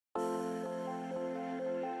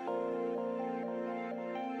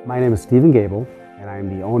My name is Stephen Gabel, and I am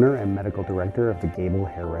the owner and medical director of the Gabel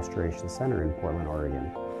Hair Restoration Center in Portland,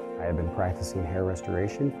 Oregon. I have been practicing hair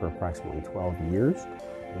restoration for approximately 12 years,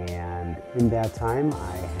 and in that time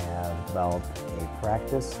I have developed a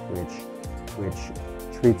practice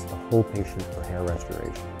which treats the whole patient for hair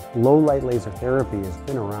restoration. Low light laser therapy has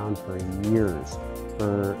been around for years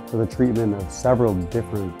for the treatment of several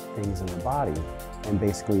different things in the body, and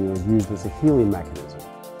basically it was used as a healing mechanism.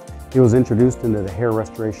 It was introduced into the hair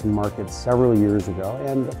restoration market several years ago,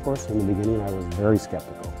 and of course in the beginning I was very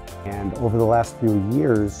skeptical. And over the last few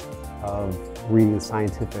years of reading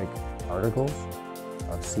scientific articles,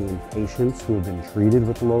 of seeing patients who have been treated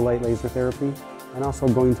with low light laser therapy, and also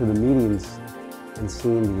going to the meetings and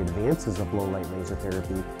seeing the advances of low light laser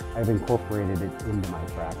therapy, I've incorporated it into my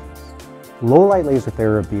practice. Low light laser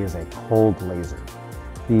therapy is a cold laser.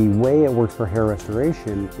 The way it works for hair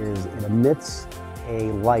restoration is it emits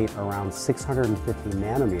a light around 650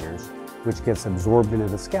 nanometers, which gets absorbed into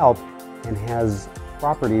the scalp and has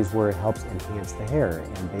properties where it helps enhance the hair.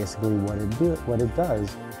 And basically what it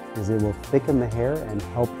does is it will thicken the hair and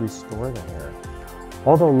help restore the hair.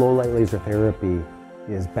 Although low light laser therapy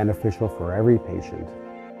is beneficial for every patient,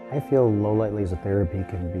 I feel low light laser therapy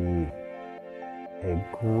can be a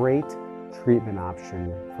great treatment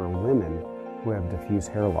option for women who have diffuse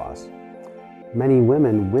hair loss. Many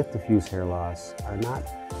women with diffuse hair loss are not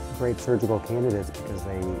great surgical candidates because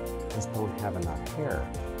they just don't have enough hair.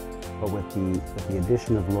 But with the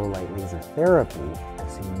addition of low light laser therapy, I've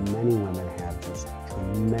seen many women have just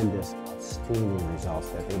tremendous, outstanding results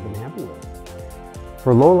that they've been happy with.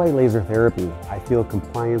 For low light laser therapy, I feel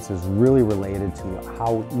compliance is really related to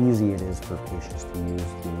how easy it is for patients to use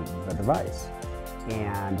the device.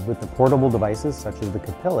 And with the portable devices such as the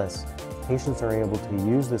Capillus, patients are able to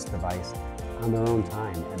use this device on their own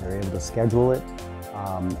time, and they're able to schedule it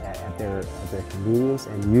at their convenience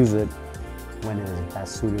and use it when it is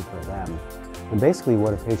best suited for them. And basically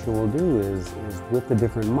what a patient will do is with the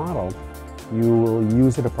different model, you will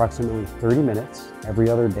use it approximately 30 minutes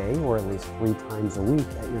every other day, or at least 3 times a week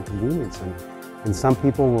at your convenience. And some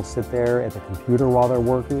people will sit there at the computer while they're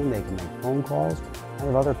working, they can make phone calls. I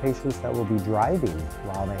have other patients that will be driving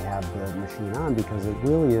while they have the machine on, because it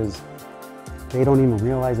really is, they don't even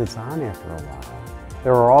realize it's on after a while.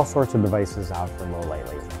 There are all sorts of devices out for low light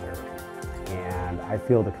laser therapy, and I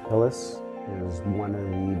feel the Capillus is one of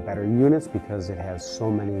the better units because it has so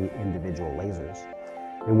many individual lasers.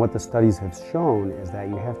 And what the studies have shown is that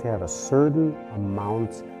you have to have a certain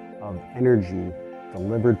amount of energy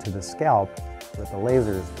delivered to the scalp with the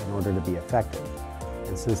lasers in order to be effective.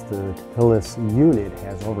 And since the Capillus unit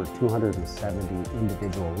has over 270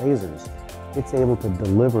 individual lasers, it's able to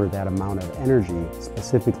deliver that amount of energy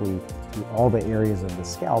specifically to all the areas of the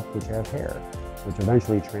scalp which have hair, which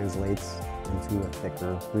eventually translates into a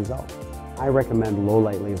thicker result. I recommend low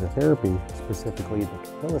light laser therapy, specifically the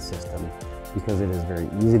Capillus system, because it is very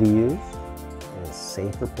easy to use, it is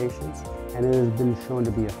safe for patients, and it has been shown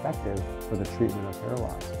to be effective for the treatment of hair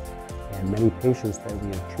loss. And many patients that we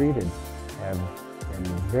have treated have been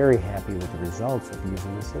very happy with the results of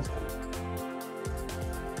using the system.